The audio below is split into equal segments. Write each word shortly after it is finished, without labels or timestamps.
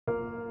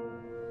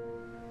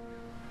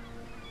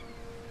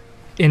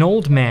An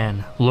old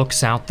man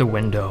looks out the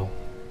window.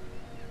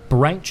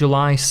 Bright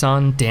July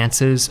sun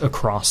dances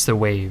across the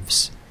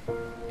waves,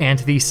 and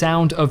the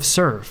sound of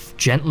surf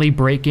gently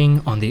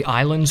breaking on the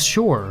island's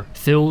shore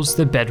fills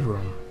the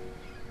bedroom.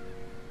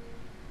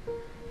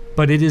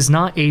 But it is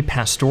not a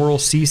pastoral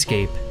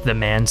seascape the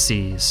man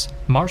sees.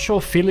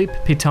 Marshal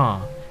Philippe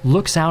Pétain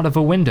looks out of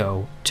a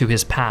window to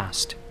his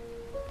past,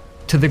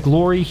 to the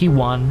glory he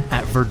won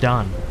at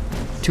Verdun,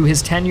 to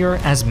his tenure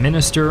as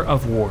Minister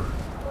of War,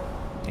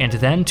 and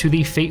then to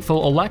the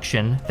fateful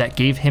election that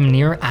gave him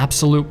near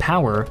absolute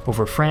power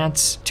over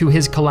France, to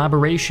his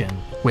collaboration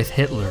with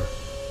Hitler,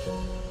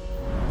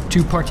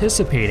 to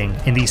participating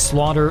in the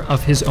slaughter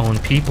of his own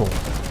people,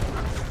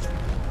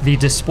 the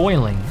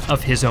despoiling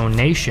of his own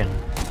nation,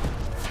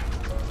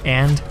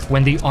 and,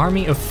 when the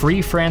army of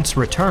Free France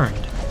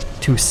returned,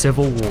 to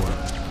civil war.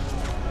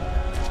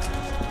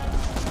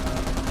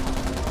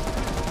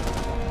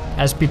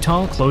 As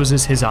Pétain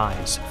closes his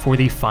eyes for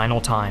the final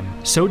time,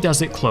 so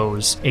does it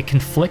close a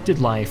conflicted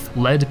life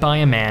led by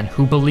a man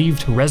who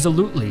believed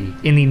resolutely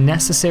in the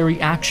necessary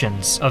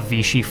actions of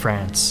Vichy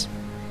France.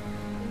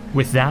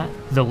 With that,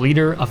 the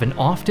leader of an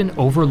often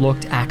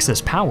overlooked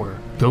Axis power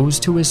goes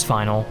to his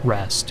final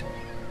rest.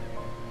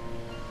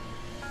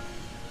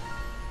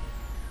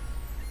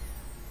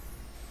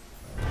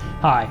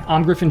 Hi,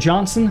 I'm Griffin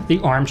Johnson, the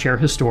Armchair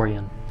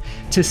Historian.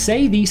 To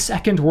say the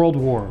Second World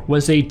War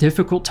was a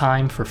difficult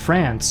time for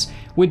France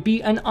would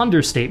be an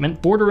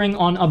understatement bordering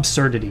on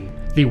absurdity.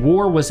 The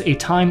war was a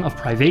time of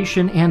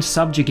privation and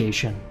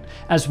subjugation,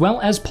 as well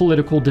as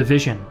political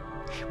division.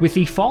 With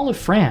the fall of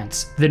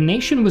France, the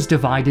nation was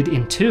divided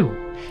in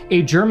two,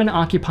 a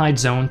German-occupied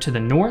zone to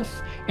the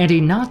north and a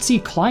Nazi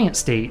client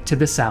state to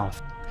the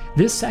south.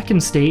 This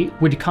second state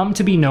would come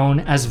to be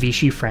known as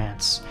Vichy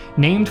France,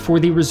 named for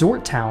the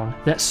resort town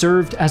that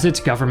served as its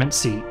government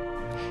seat.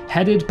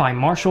 Headed by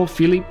Marshal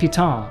Philippe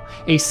Pétain,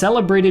 a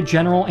celebrated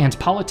general and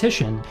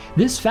politician,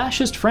 this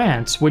fascist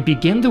France would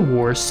begin the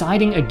war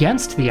siding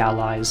against the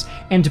Allies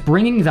and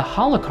bringing the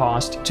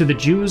Holocaust to the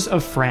Jews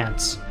of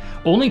France,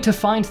 only to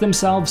find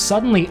themselves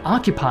suddenly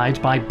occupied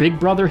by Big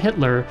Brother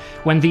Hitler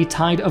when the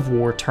tide of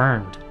war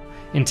turned.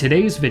 In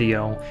today's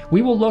video,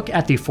 we will look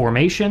at the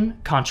formation,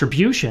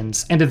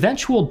 contributions, and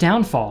eventual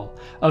downfall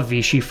of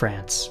Vichy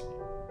France.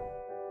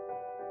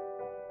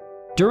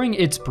 During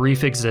its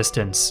brief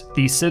existence,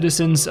 the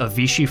citizens of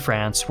Vichy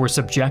France were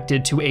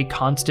subjected to a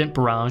constant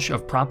barrage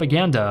of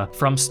propaganda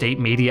from state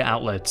media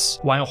outlets,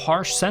 while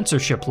harsh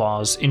censorship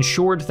laws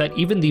ensured that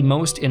even the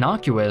most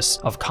innocuous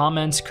of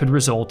comments could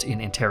result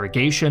in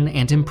interrogation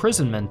and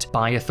imprisonment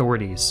by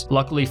authorities.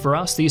 Luckily for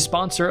us, the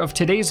sponsor of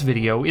today's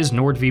video is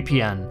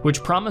NordVPN,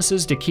 which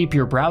promises to keep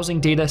your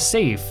browsing data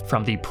safe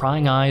from the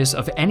prying eyes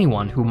of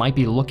anyone who might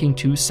be looking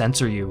to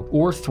censor you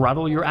or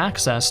throttle your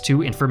access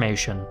to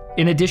information.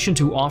 In addition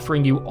to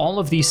offering you all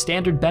of the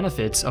standard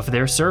benefits of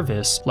their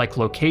service, like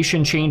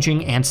location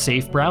changing and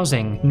safe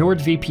browsing,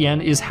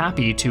 NordVPN is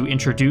happy to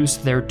introduce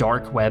their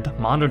Dark Web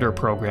Monitor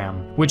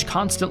program, which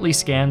constantly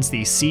scans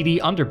the seedy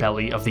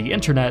underbelly of the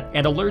internet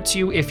and alerts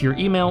you if your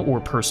email or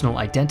personal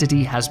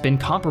identity has been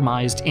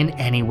compromised in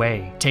any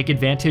way. Take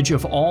advantage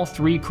of all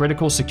 3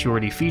 critical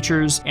security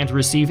features and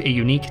receive a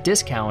unique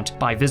discount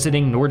by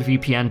visiting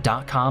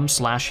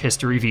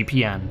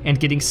nordvpn.com/historyvpn and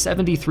getting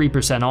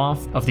 73%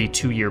 off of the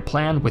 2-year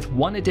plan with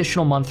 1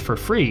 additional month for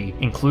free,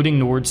 including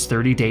Nord's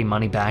 30-day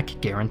money-back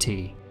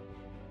guarantee.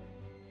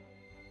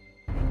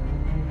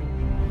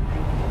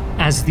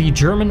 As the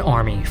German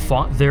army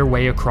fought their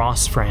way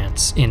across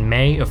France in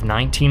May of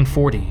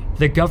 1940,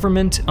 the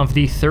government of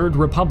the Third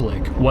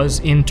Republic was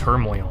in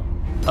turmoil.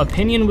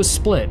 Opinion was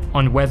split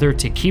on whether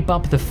to keep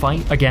up the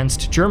fight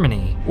against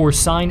Germany or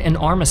sign an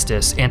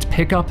armistice and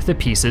pick up the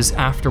pieces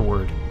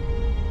afterward.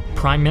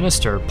 Prime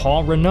Minister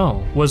Paul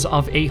Reynaud was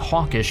of a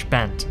hawkish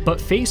bent,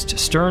 but faced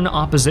stern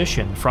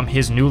opposition from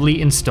his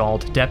newly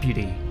installed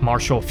deputy,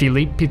 Marshal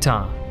Philippe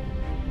Pétain.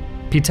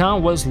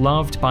 Pétain was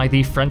loved by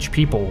the French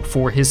people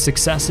for his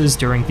successes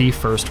during the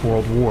First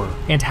World War,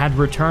 and had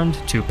returned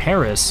to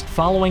Paris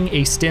following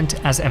a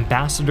stint as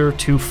ambassador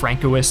to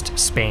Francoist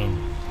Spain.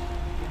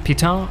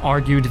 Pétain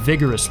argued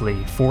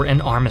vigorously for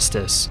an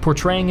armistice,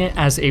 portraying it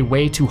as a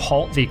way to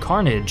halt the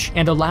carnage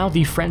and allow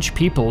the French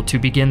people to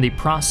begin the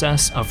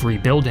process of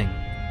rebuilding.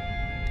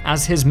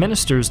 As his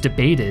ministers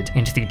debated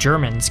and the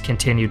Germans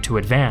continued to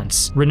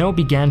advance, Reynaud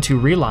began to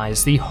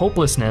realize the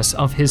hopelessness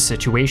of his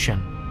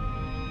situation.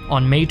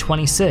 On May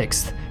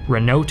 26th,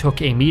 Reynaud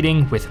took a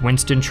meeting with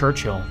Winston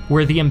Churchill,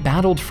 where the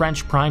embattled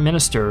French Prime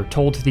Minister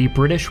told the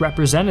British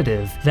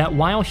representative that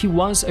while he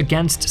was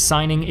against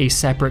signing a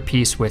separate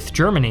peace with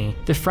Germany,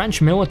 the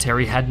French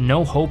military had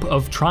no hope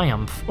of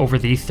triumph over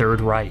the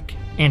Third Reich.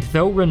 And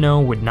though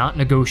Reynaud would not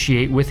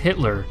negotiate with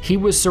Hitler, he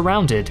was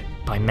surrounded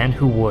by men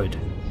who would.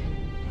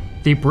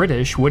 The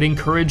British would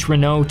encourage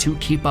Reynaud to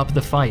keep up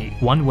the fight,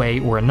 one way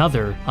or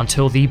another,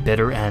 until the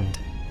bitter end.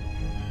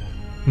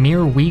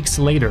 Mere weeks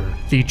later,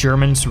 the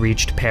Germans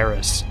reached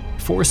Paris,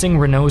 forcing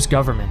Reynaud's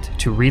government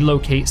to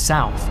relocate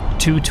south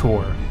to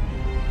Tours.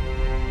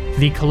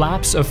 The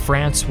collapse of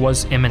France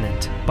was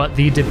imminent, but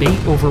the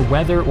debate over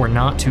whether or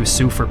not to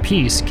sue for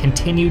peace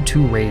continued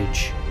to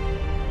rage.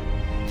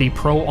 The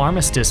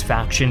pro-armistice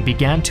faction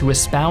began to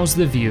espouse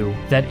the view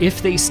that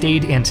if they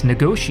stayed and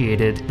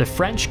negotiated, the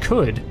French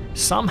could,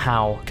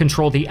 somehow,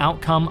 control the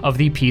outcome of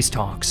the peace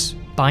talks.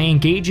 By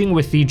engaging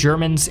with the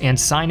Germans and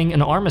signing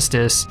an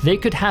armistice, they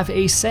could have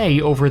a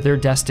say over their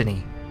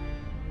destiny.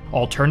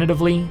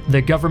 Alternatively,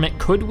 the government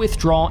could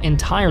withdraw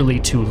entirely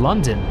to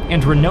London,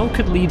 and Renault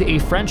could lead a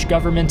French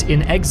government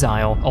in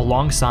exile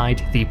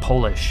alongside the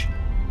Polish.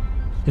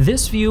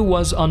 This view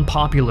was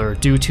unpopular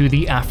due to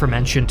the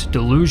aforementioned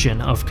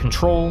delusion of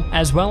control,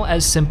 as well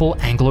as simple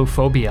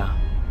Anglophobia.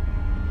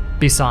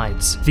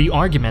 Besides, the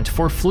argument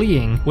for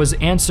fleeing was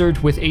answered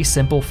with a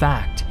simple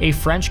fact: a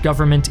French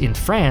government in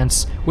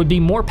France would be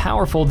more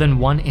powerful than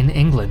one in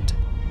England.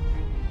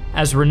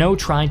 As Renault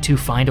tried to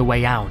find a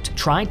way out,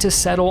 tried to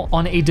settle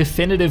on a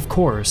definitive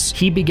course,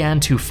 he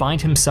began to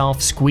find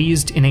himself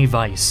squeezed in a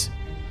vice.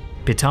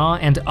 Pétain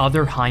and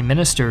other high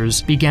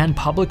ministers began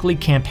publicly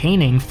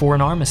campaigning for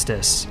an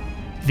armistice,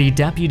 the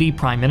deputy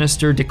prime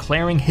minister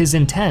declaring his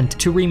intent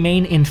to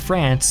remain in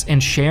France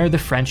and share the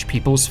French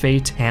people's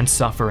fate and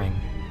suffering.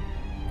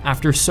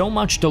 After so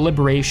much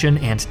deliberation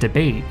and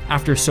debate,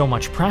 after so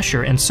much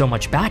pressure and so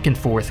much back and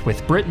forth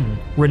with Britain,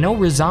 Renault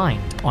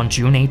resigned on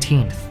June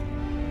 18th.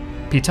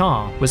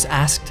 Pétain was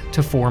asked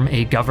to form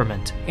a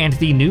government, and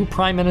the new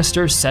prime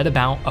minister set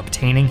about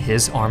obtaining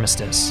his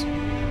armistice.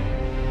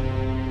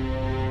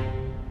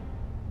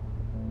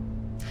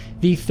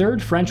 The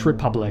Third French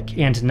Republic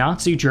and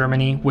Nazi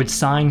Germany would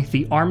sign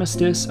the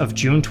Armistice of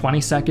June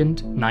 22,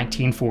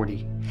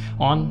 1940,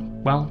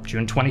 on,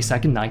 June 22,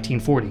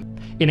 1940.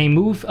 In a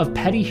move of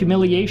petty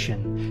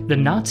humiliation, the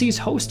Nazis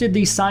hosted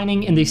the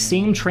signing in the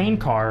same train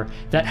car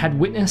that had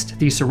witnessed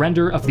the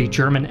surrender of the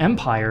German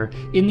Empire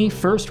in the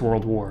First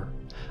World War.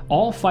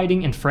 All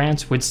fighting in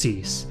France would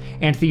cease,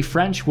 and the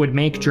French would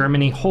make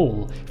Germany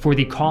whole for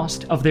the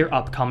cost of their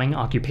upcoming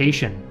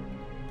occupation.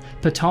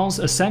 Pétain's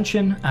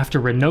ascension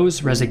after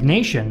Renault's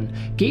resignation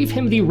gave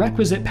him the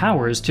requisite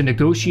powers to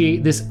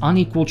negotiate this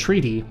unequal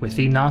treaty with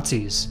the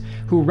Nazis,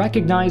 who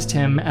recognized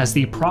him as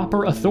the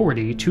proper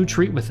authority to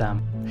treat with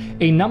them.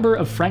 A number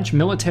of French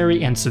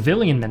military and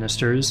civilian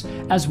ministers,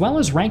 as well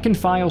as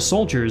rank-and-file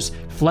soldiers,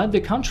 fled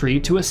the country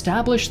to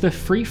establish the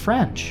Free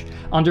French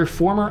under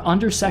former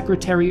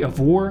Undersecretary of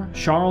War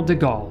Charles de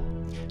Gaulle.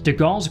 De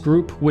Gaulle's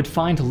group would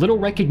find little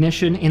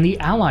recognition in the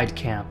Allied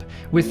camp,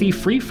 with the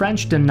Free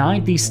French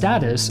denied the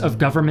status of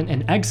government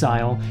in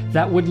exile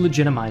that would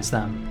legitimize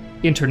them.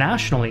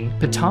 Internationally,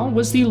 Pétain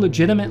was the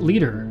legitimate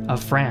leader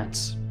of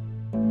France.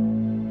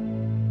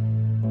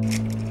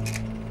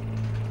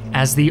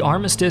 As the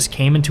armistice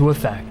came into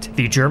effect,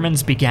 the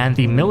Germans began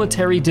the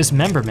military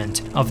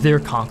dismemberment of their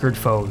conquered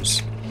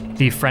foes.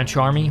 The French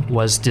army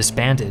was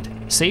disbanded,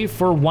 save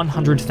for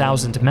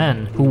 100,000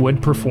 men who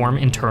would perform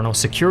internal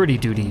security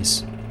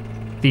duties.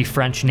 The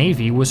French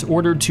Navy was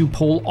ordered to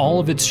pull all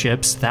of its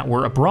ships that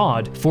were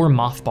abroad for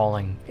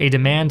mothballing, a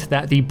demand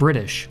that the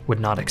British would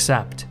not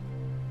accept.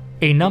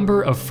 A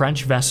number of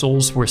French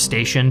vessels were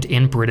stationed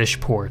in British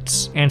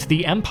ports, and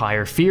the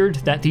Empire feared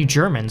that the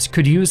Germans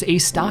could use a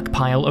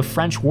stockpile of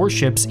French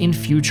warships in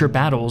future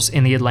battles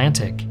in the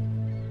Atlantic.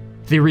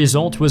 The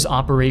result was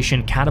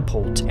Operation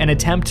Catapult, an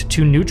attempt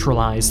to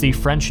neutralize the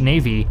French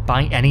Navy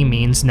by any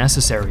means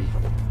necessary.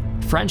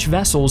 French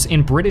vessels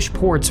in British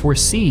ports were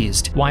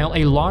seized, while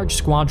a large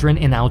squadron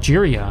in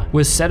Algeria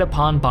was set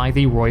upon by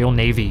the Royal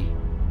Navy.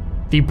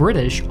 The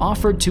British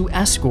offered to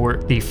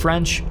escort the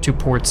French to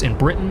ports in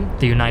Britain,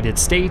 the United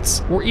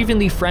States, or even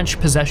the French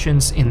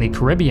possessions in the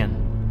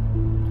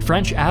Caribbean.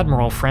 French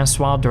Admiral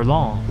François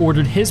Darlan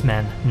ordered his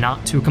men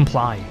not to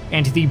comply,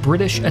 and the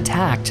British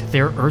attacked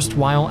their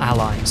erstwhile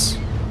allies.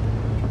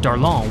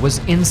 Darlan was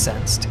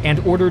incensed and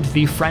ordered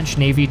the French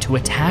Navy to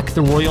attack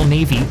the Royal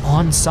Navy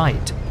on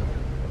sight.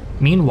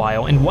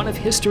 Meanwhile, in one of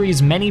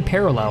history's many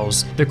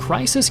parallels, the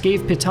crisis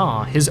gave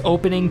Pétain his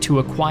opening to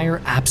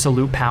acquire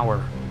absolute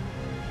power.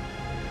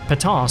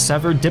 Pétain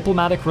severed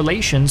diplomatic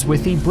relations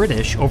with the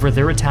British over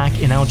their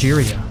attack in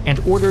Algeria, and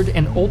ordered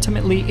an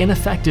ultimately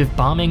ineffective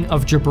bombing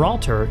of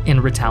Gibraltar in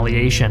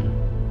retaliation.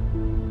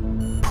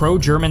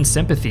 Pro-German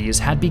sympathies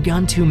had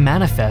begun to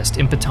manifest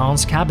in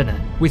Pétain's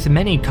cabinet, with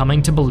many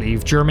coming to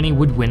believe Germany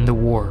would win the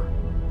war.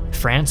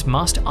 France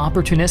must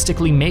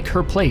opportunistically make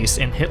her place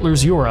in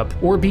Hitler's Europe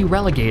or be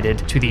relegated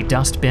to the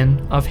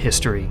dustbin of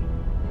history.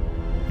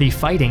 The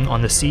fighting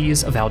on the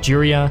seas of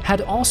Algeria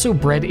had also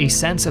bred a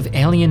sense of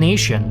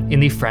alienation in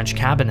the French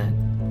cabinet,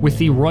 with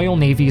the Royal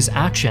Navy's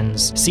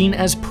actions seen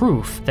as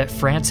proof that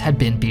France had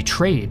been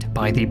betrayed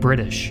by the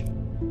British.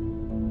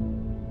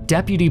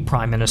 Deputy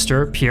Prime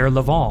Minister Pierre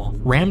Laval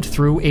rammed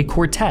through a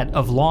quartet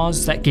of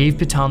laws that gave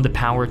Pétain the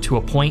power to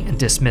appoint and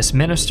dismiss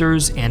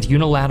ministers and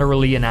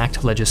unilaterally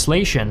enact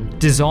legislation,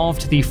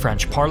 dissolved the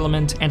French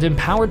Parliament, and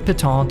empowered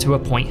Pétain to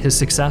appoint his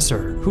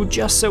successor, who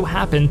just so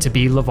happened to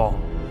be Laval.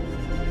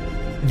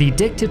 The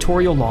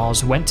dictatorial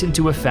laws went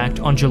into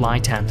effect on July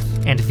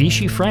 10th, and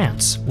Vichy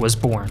France was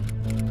born.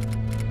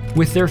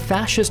 With their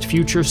fascist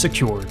future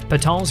secured,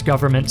 Pétain's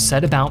government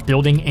set about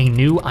building a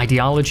new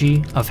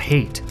ideology of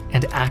hate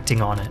and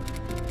acting on it.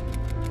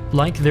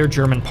 Like their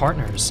German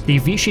partners, the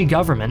Vichy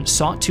government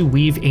sought to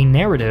weave a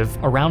narrative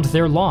around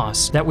their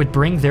loss that would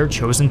bring their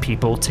chosen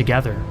people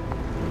together.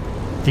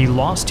 The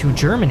loss to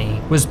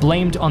Germany was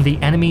blamed on the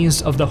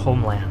enemies of the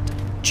homeland: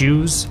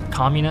 Jews,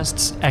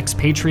 communists,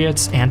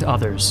 expatriates, and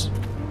others.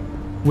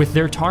 With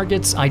their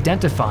targets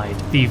identified,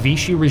 the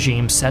Vichy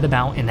regime set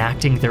about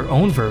enacting their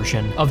own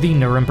version of the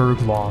Nuremberg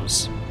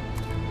laws.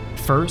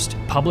 First,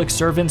 public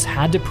servants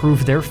had to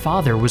prove their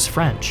father was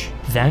French.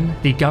 Then,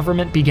 the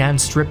government began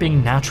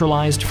stripping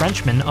naturalized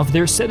Frenchmen of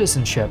their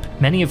citizenship,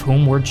 many of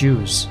whom were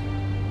Jews.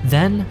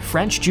 Then,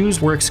 French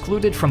Jews were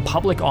excluded from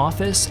public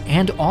office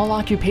and all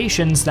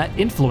occupations that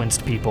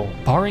influenced people,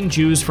 barring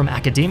Jews from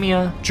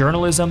academia,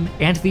 journalism,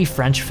 and the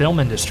French film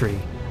industry.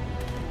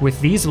 With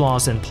these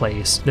laws in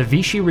place, the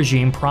Vichy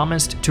regime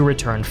promised to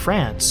return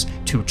France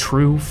to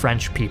true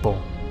French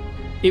people.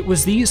 It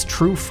was these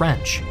true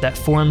French that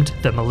formed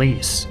the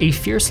Milice, a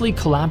fiercely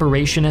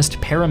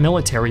collaborationist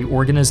paramilitary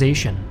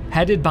organization.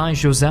 Headed by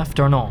Joseph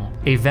Darnaud,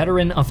 a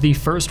veteran of the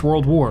First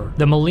World War,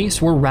 the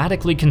Milice were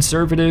radically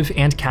conservative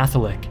and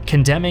Catholic,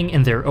 condemning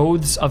in their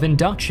oaths of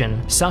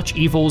induction such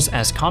evils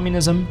as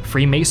communism,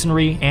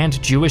 Freemasonry,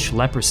 and Jewish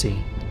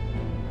leprosy.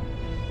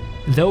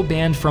 Though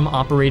banned from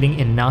operating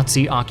in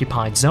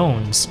Nazi-occupied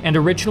zones, and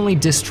originally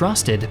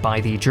distrusted by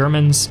the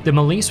Germans, the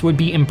Milice would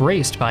be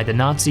embraced by the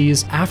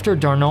Nazis after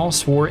Darnaud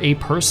swore a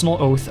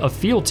personal oath of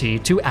fealty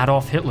to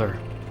Adolf Hitler.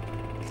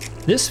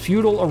 This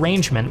feudal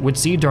arrangement would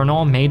see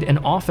Darnaud made an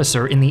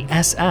officer in the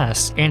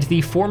SS and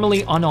the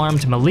formerly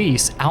unarmed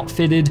Milice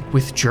outfitted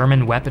with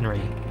German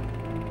weaponry.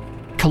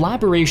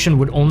 Collaboration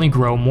would only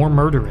grow more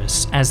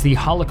murderous as the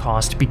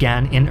Holocaust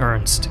began in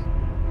earnest.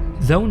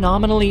 Though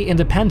nominally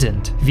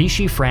independent,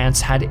 Vichy France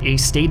had a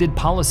stated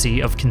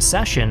policy of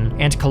concession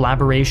and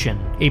collaboration,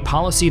 a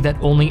policy that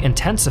only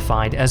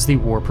intensified as the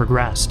war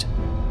progressed.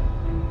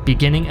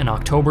 Beginning in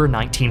October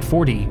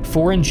 1940,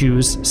 foreign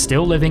Jews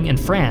still living in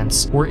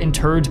France were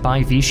interred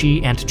by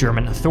Vichy and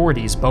German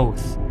authorities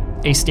both,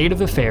 a state of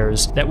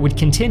affairs that would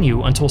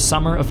continue until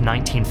summer of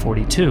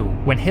 1942,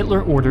 when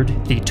Hitler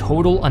ordered the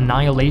total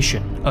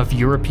annihilation of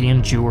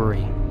European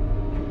Jewry.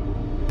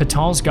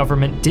 Pétain's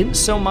government didn't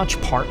so much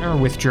partner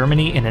with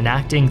Germany in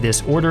enacting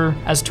this order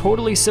as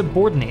totally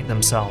subordinate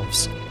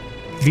themselves.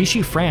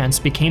 Vichy France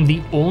became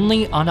the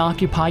only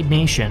unoccupied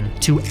nation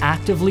to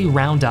actively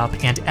round up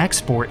and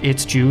export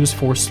its Jews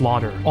for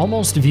slaughter,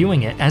 almost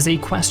viewing it as a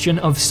question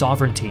of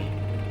sovereignty.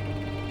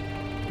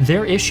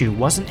 Their issue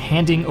wasn't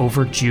handing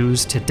over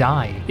Jews to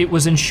die, it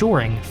was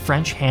ensuring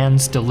French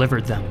hands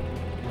delivered them.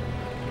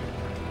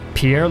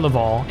 Pierre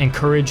Laval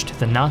encouraged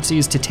the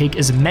Nazis to take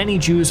as many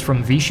Jews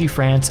from Vichy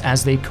France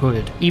as they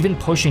could, even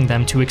pushing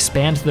them to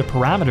expand the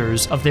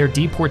parameters of their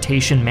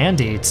deportation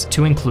mandates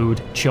to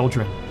include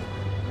children.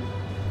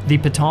 The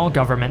Pétain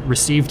government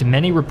received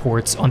many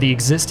reports on the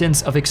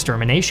existence of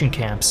extermination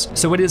camps,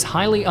 so it is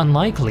highly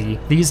unlikely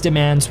these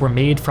demands were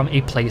made from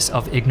a place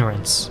of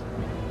ignorance.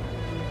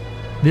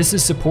 This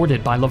is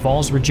supported by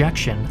Laval's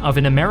rejection of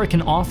an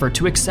American offer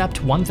to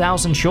accept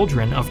 1,000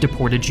 children of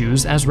deported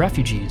Jews as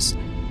refugees.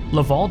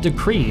 Laval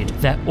decreed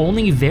that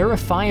only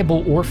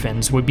verifiable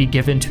orphans would be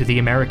given to the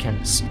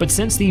Americans, but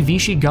since the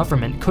Vichy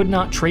government could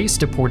not trace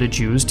deported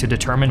Jews to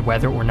determine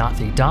whether or not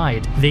they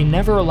died, they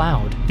never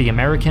allowed the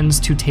Americans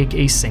to take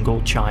a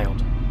single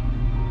child.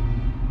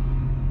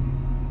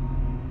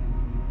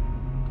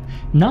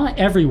 Not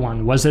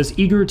everyone was as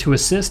eager to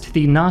assist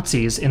the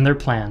Nazis in their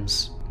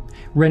plans.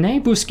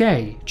 René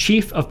Bousquet,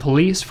 chief of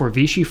police for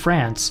Vichy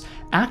France,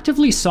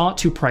 actively sought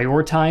to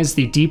prioritize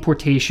the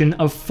deportation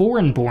of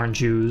foreign-born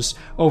Jews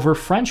over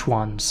French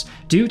ones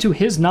due to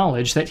his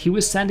knowledge that he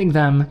was sending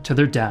them to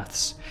their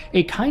deaths,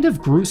 a kind of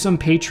gruesome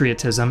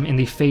patriotism in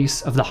the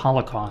face of the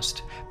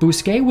Holocaust.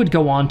 Bousquet would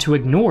go on to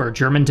ignore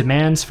German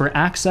demands for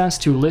access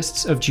to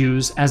lists of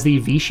Jews as the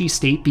Vichy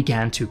state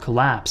began to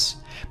collapse,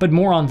 but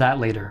more on that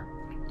later.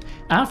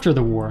 After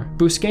the war,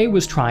 Bousquet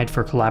was tried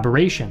for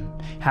collaboration,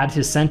 had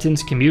his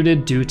sentence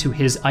commuted due to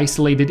his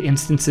isolated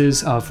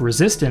instances of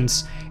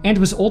resistance, and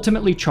was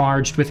ultimately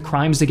charged with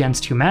crimes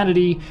against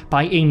humanity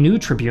by a new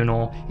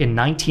tribunal in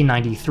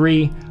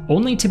 1993,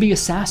 only to be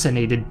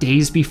assassinated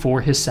days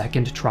before his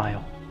second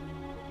trial.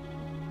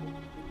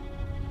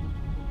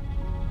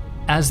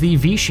 As the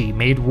Vichy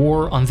made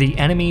war on the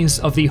enemies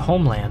of the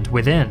homeland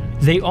within,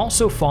 they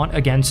also fought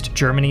against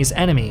Germany's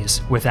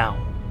enemies without.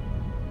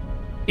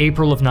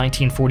 April of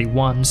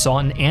 1941 saw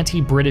an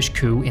anti-British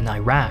coup in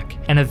Iraq,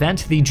 an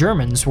event the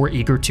Germans were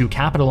eager to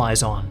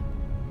capitalize on.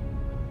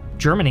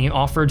 Germany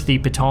offered the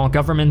Pétain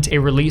government a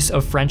release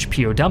of French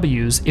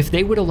POWs if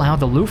they would allow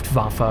the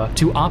Luftwaffe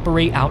to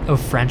operate out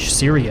of French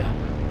Syria,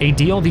 a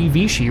deal the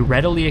Vichy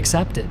readily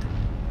accepted.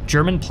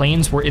 German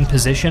planes were in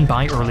position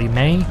by early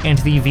May, and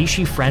the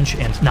Vichy French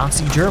and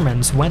Nazi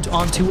Germans went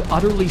on to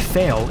utterly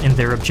fail in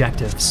their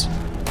objectives.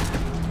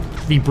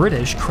 The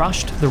British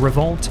crushed the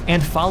revolt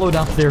and followed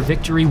up their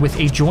victory with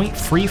a joint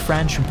Free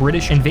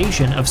French-British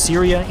invasion of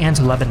Syria and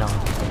Lebanon.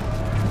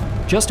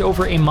 just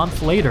over a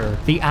month later,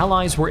 the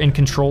Allies were in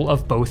control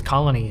of both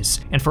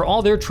colonies, and for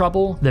all their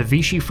trouble, the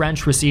Vichy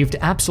French received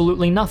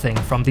absolutely nothing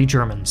from the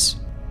Germans.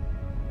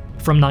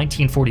 From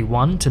 1941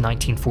 to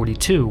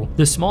 1942,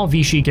 the small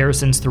Vichy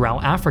garrisons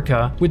throughout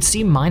Africa would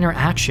see minor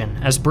action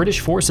as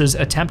British forces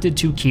attempted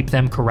to keep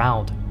them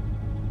corralled.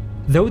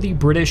 Though the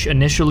British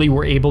initially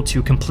were able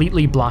to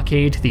completely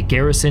blockade the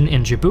garrison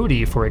in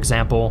Djibouti, for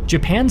example,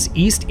 Japan's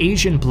East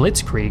Asian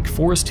blitzkrieg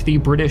forced the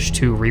British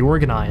to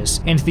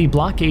reorganize, and the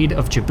blockade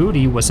of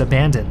Djibouti was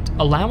abandoned,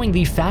 allowing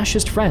the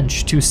fascist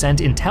French to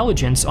send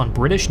intelligence on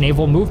British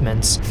naval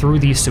movements through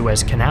the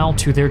Suez Canal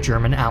to their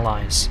German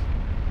allies.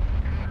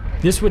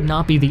 This would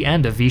not be the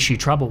end of Vichy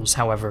troubles,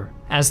 however,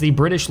 as the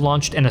British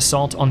launched an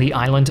assault on the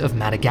island of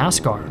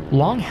Madagascar,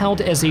 long held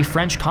as a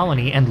French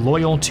colony and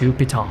loyal to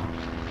Pétain.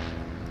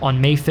 On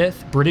May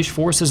 5th, British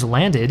forces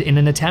landed in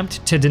an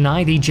attempt to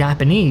deny the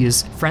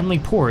Japanese friendly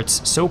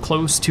ports so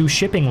close to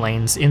shipping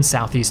lanes in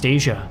Southeast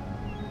Asia.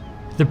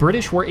 The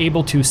British were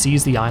able to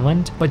seize the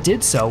island, but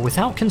did so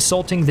without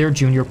consulting their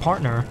junior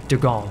partner, de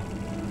Gaulle.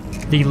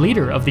 The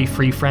leader of the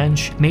Free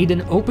French made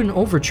an open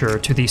overture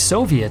to the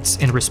Soviets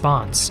in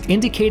response,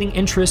 indicating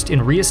interest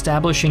in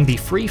re-establishing the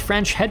Free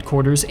French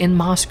headquarters in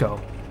Moscow.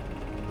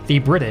 The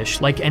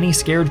British, like any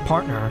scared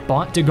partner,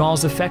 bought de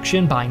Gaulle's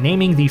affection by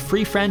naming the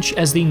Free French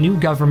as the new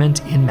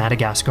government in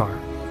Madagascar.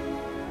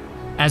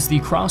 As the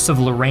Cross of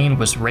Lorraine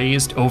was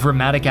raised over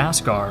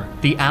Madagascar,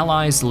 the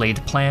Allies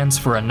laid plans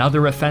for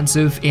another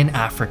offensive in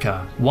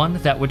Africa, one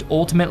that would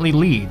ultimately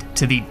lead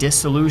to the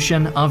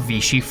dissolution of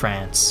Vichy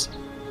France.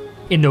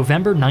 In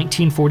November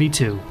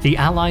 1942, the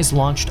Allies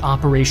launched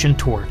Operation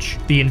Torch,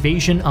 the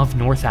invasion of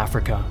North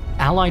Africa.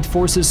 Allied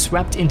forces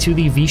swept into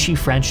the Vichy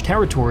French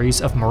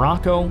territories of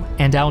Morocco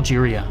and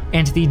Algeria,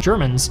 and the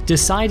Germans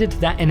decided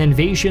that an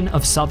invasion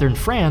of southern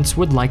France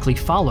would likely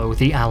follow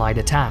the Allied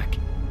attack.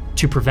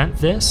 To prevent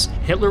this,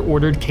 Hitler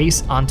ordered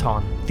Case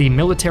Anton, the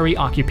military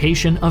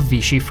occupation of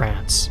Vichy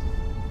France.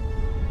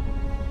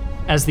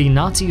 As the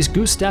Nazis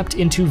goose-stepped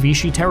into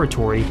Vichy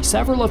territory,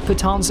 several of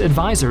Pétain's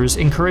advisors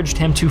encouraged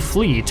him to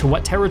flee to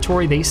what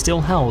territory they still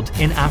held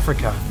in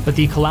Africa, but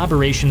the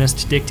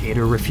collaborationist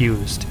dictator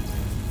refused.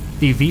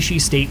 The Vichy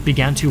state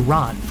began to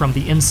rot from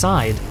the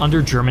inside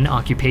under German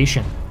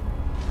occupation.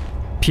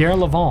 Pierre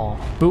Laval,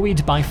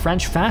 buoyed by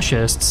French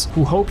fascists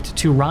who hoped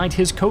to ride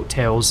his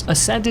coattails,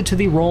 ascended to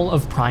the role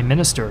of prime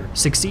minister,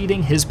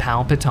 succeeding his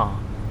pal Pétain.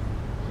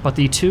 But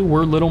the two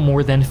were little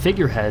more than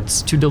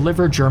figureheads to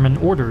deliver German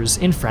orders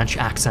in French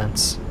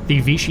accents. The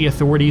Vichy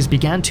authorities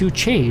began to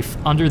chafe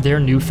under their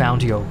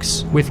newfound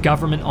yokes, with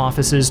government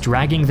offices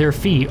dragging their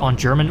feet on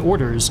German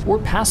orders or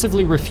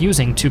passively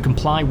refusing to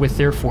comply with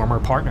their former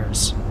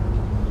partners.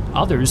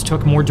 Others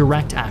took more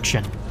direct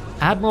action.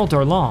 Admiral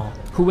Darlan,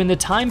 who in the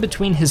time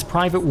between his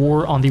private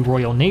war on the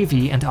Royal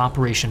Navy and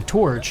Operation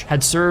Torch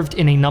had served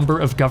in a number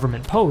of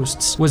government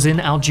posts, was in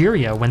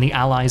Algeria when the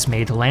Allies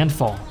made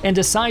landfall, and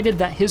decided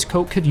that his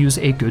coat could use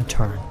a good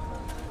turn.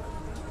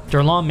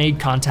 Darlan made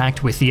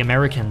contact with the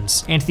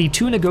Americans, and the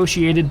two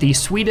negotiated the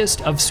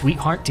sweetest of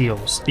sweetheart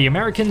deals. The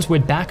Americans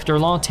would back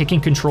Darlan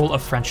taking control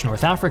of French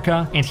North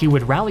Africa, and he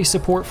would rally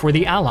support for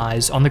the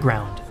Allies on the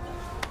ground.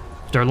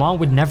 Darlan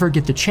would never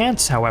get the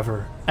chance,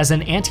 however, as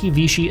an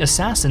anti-Vichy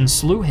assassin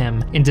slew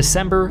him in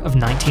December of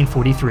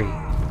 1943.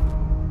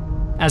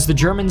 As the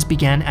Germans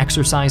began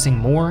exercising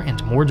more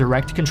and more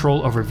direct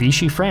control over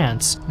Vichy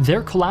France,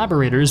 their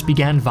collaborators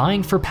began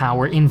vying for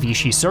power in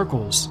Vichy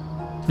circles.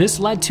 This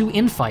led to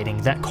infighting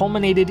that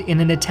culminated in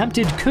an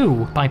attempted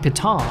coup by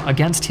Pétain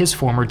against his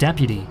former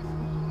deputy.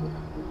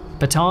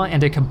 Pétain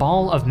and a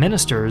cabal of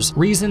ministers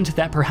reasoned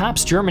that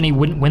perhaps Germany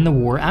wouldn't win the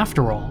war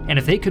after all, and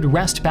if they could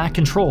wrest back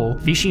control,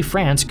 Vichy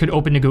France could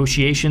open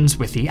negotiations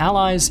with the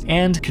Allies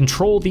and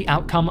control the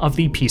outcome of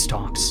the peace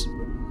talks.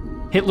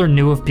 Hitler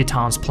knew of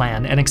Pétain's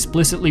plan and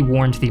explicitly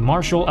warned the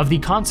Marshal of the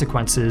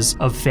consequences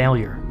of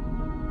failure.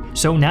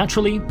 So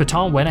naturally,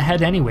 Pétain went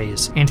ahead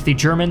anyways, and the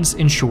Germans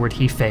ensured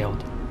he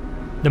failed.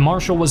 The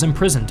Marshal was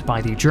imprisoned by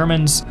the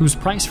Germans, whose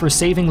price for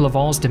saving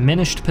Laval's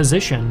diminished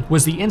position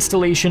was the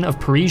installation of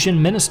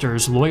Parisian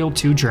ministers loyal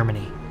to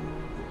Germany.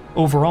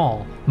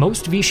 Overall,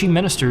 most Vichy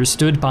ministers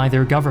stood by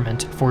their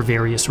government for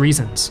various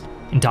reasons: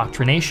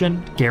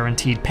 indoctrination,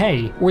 guaranteed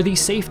pay, or the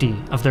safety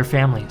of their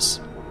families.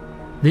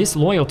 This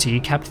loyalty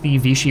kept the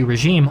Vichy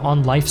regime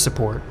on life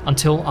support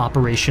until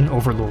Operation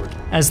Overlord.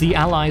 As the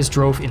Allies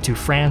drove into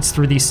France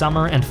through the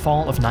summer and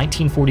fall of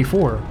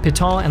 1944,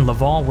 Pétain and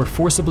Laval were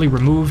forcibly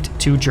removed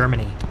to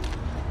Germany.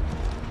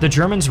 The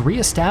Germans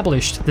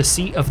re-established the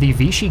seat of the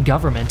Vichy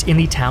government in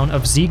the town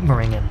of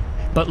Sigmaringen,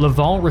 but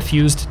Laval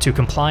refused to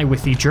comply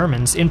with the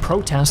Germans in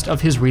protest of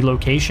his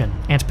relocation,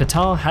 and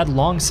Pétain had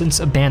long since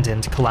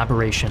abandoned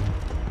collaboration.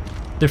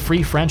 The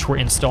Free French were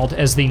installed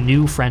as the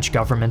new French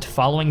government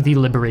following the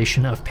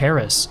liberation of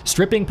Paris,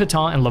 stripping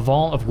Pétain and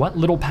Laval of what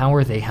little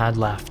power they had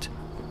left.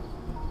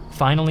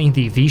 Finally,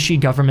 the Vichy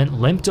government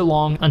limped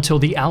along until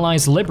the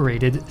Allies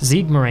liberated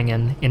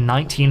Sigmaringen in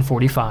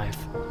 1945.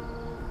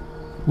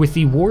 With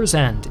the war's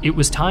end, it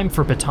was time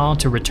for Pétain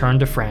to return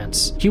to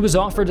France. He was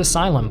offered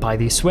asylum by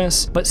the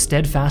Swiss, but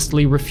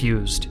steadfastly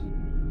refused.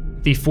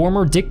 The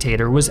former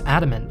dictator was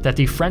adamant that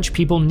the French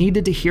people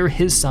needed to hear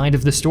his side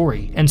of the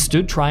story, and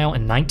stood trial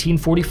in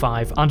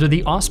 1945 under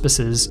the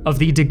auspices of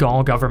the de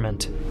Gaulle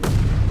government.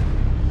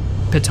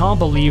 Pétain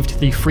believed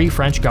the Free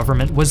French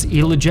government was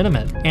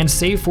illegitimate, and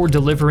save for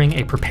delivering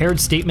a prepared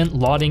statement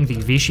lauding the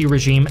Vichy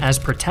regime as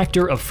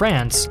protector of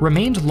France,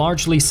 remained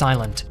largely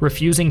silent,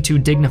 refusing to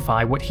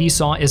dignify what he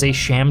saw as a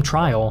sham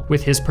trial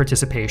with his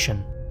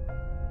participation.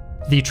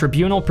 The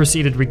tribunal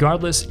proceeded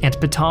regardless, and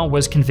Pétain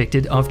was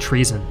convicted of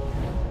treason.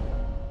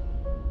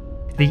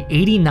 The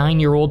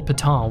 89-year-old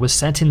Pétain was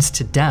sentenced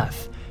to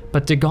death,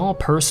 but de Gaulle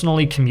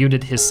personally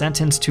commuted his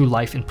sentence to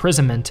life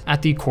imprisonment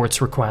at the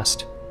court's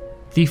request.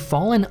 The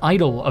fallen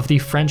idol of the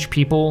French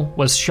people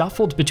was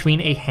shuffled between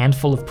a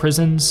handful of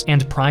prisons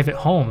and private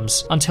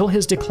homes until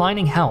his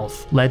declining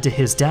health led to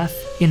his death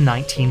in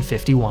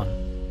 1951.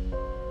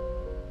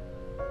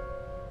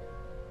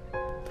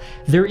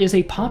 There is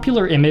a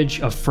popular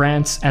image of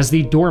France as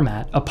the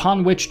doormat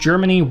upon which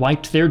Germany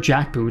wiped their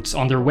jackboots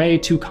on their way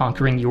to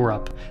conquering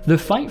Europe. The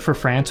fight for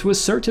France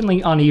was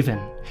certainly uneven,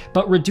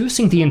 but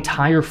reducing the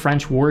entire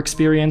French war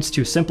experience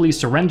to simply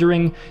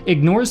surrendering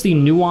ignores the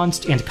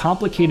nuanced and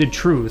complicated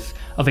truth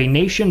of a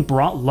nation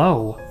brought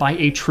low by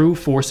a true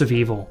force of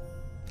evil.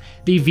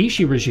 The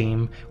Vichy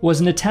regime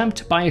was an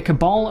attempt by a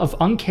cabal of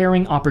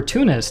uncaring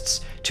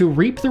opportunists to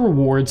reap the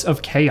rewards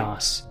of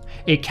chaos.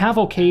 A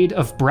cavalcade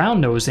of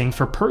brown-nosing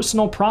for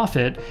personal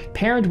profit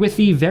paired with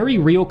the very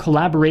real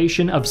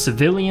collaboration of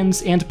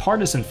civilians and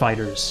partisan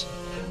fighters.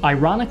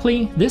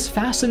 Ironically, this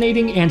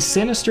fascinating and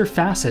sinister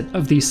facet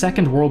of the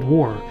Second World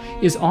War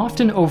is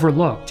often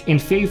overlooked in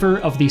favor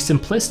of the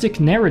simplistic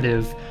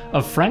narrative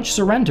of French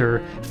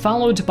surrender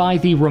followed by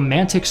the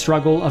romantic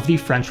struggle of the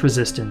French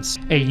resistance,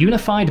 a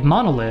unified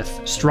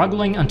monolith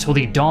struggling until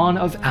the dawn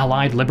of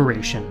Allied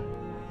liberation.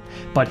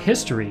 But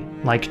history,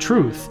 like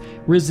truth,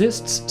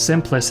 resists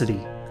simplicity.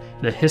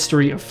 The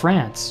history of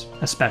France,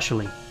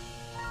 especially.